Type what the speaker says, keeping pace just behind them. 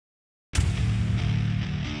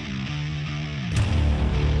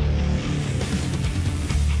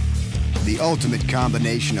ultimate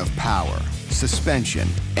combination of power, suspension,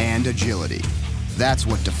 and agility. That's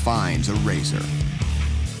what defines a RZR.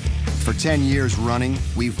 For 10 years running,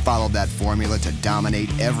 we've followed that formula to dominate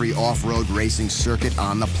every off-road racing circuit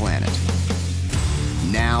on the planet.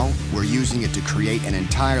 Now, we're using it to create an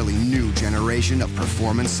entirely new generation of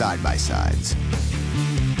performance side-by-sides.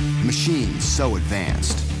 Machines so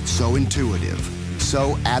advanced, so intuitive,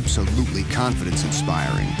 so absolutely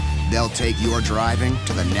confidence-inspiring, they'll take your driving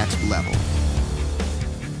to the next level.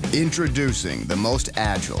 Introducing the most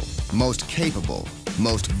agile, most capable,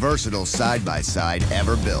 most versatile side-by-side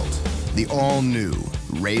ever built. The all-new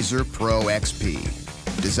RZR Pro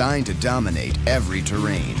XP. Designed to dominate every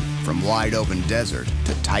terrain, from wide-open desert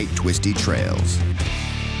to tight, twisty trails.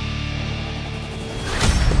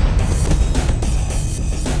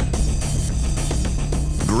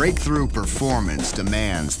 Breakthrough performance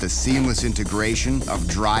demands the seamless integration of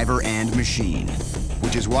driver and machine,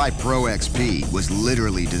 which is why Pro XP was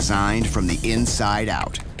literally designed from the inside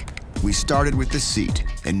out. We started with the seat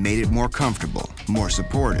and made it more comfortable, more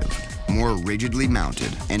supportive, more rigidly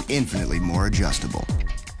mounted, and infinitely more adjustable.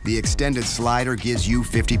 The extended slider gives you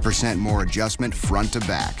 50% more adjustment front to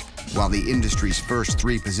back, while the industry's first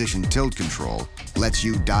 3-position tilt control lets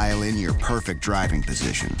you dial in your perfect driving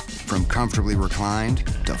position, from comfortably reclined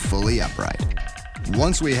to fully upright.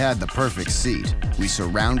 Once we had the perfect seat, we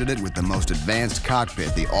surrounded it with the most advanced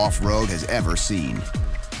cockpit the off-road has ever seen.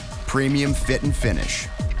 Premium fit and finish,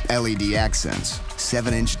 LED accents,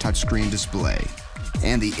 7-inch touchscreen display,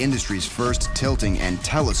 and the industry's first tilting and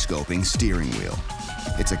telescoping steering wheel.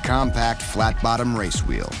 It's a compact, flat-bottom race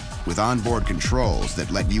wheel with onboard controls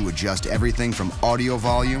that let you adjust everything from audio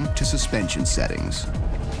volume to suspension settings.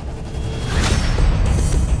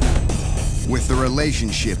 With the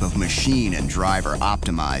relationship of machine and driver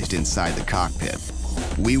optimized inside the cockpit,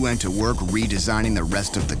 we went to work redesigning the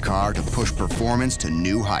rest of the car to push performance to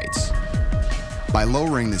new heights. By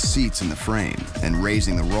lowering the seats in the frame and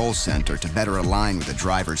raising the roll center to better align with the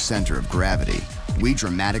driver's center of gravity, we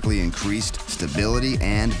dramatically increased stability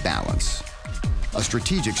and balance. A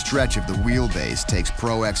strategic stretch of the wheelbase takes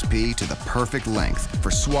Pro XP to the perfect length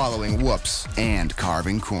for swallowing whoops and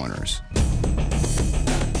carving corners.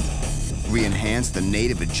 We enhanced the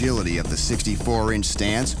native agility of the 64-inch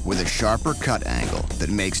stance with a sharper cut angle that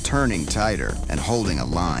makes turning tighter and holding a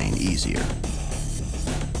line easier.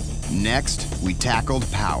 Next, we tackled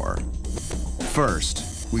power.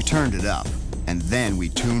 First, we turned it up, and then we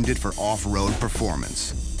tuned it for off-road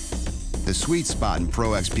performance. The sweet spot in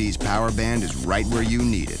Pro XP's power band is right where you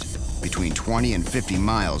need it, between 20 and 50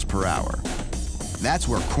 miles per hour. That's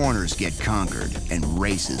where corners get conquered and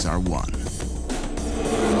races are won.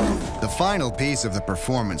 The final piece of the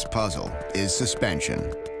performance puzzle is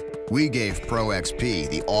suspension. We gave Pro XP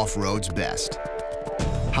the off-road's best.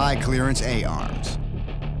 High clearance A-arms,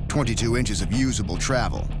 22 inches of usable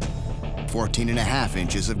travel, 14.5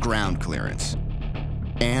 inches of ground clearance,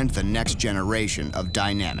 and the next generation of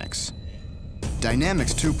Dynamics.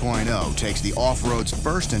 Dynamics 2.0 takes the off-road's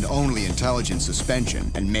first and only intelligent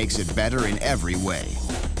suspension and makes it better in every way.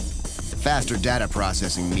 Faster data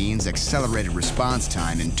processing means accelerated response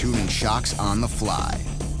time in tuning shocks on the fly.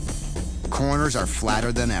 Corners are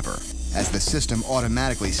flatter than ever, as the system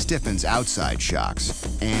automatically stiffens outside shocks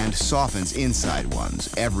and softens inside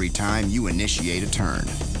ones every time you initiate a turn.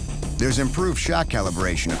 There's improved shock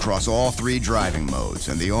calibration across all 3 driving modes,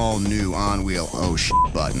 and the all-new on-wheel oh shit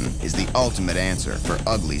button is the ultimate answer for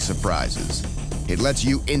ugly surprises. It lets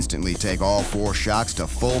you instantly take all 4 shocks to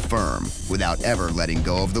full firm without ever letting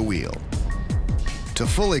go of the wheel. To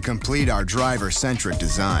fully complete our driver-centric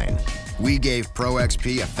design, we gave Pro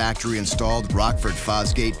XP a factory-installed Rockford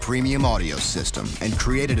Fosgate premium audio system and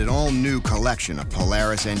created an all-new collection of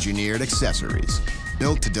Polaris-engineered accessories,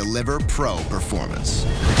 built to deliver pro performance.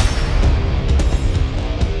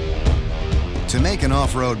 To make an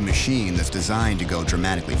off-road machine that's designed to go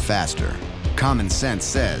dramatically faster, common sense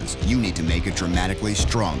says you need to make it dramatically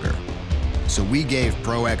stronger. So we gave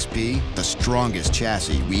Pro XP the strongest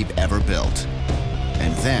chassis we've ever built,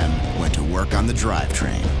 and then went to work on the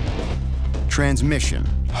drivetrain. Transmission,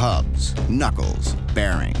 hubs, knuckles,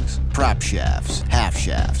 bearings, prop shafts, half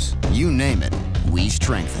shafts, you name it, we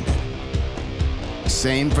strengthened it.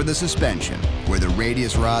 Same for the suspension, where the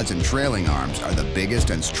radius rods and trailing arms are the biggest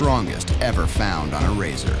and strongest ever found on a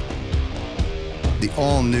RZR. The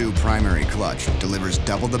all-new primary clutch delivers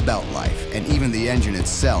double the belt life, and even the engine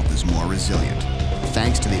itself is more resilient,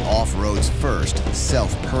 thanks to the off-road's first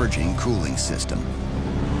self-purging cooling system.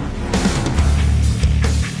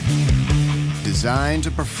 Designed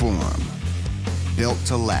to perform, built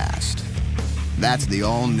to last. That's the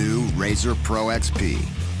all-new RZR Pro XP.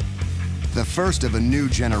 The first of a new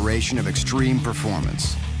generation of extreme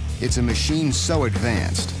performance. It's a machine so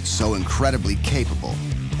advanced, so incredibly capable,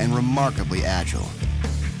 and remarkably agile.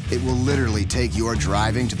 It will literally take your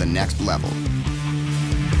driving to the next level.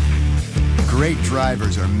 Great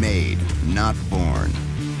drivers are made, not born.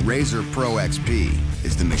 RZR Pro XP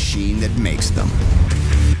is the machine that makes them.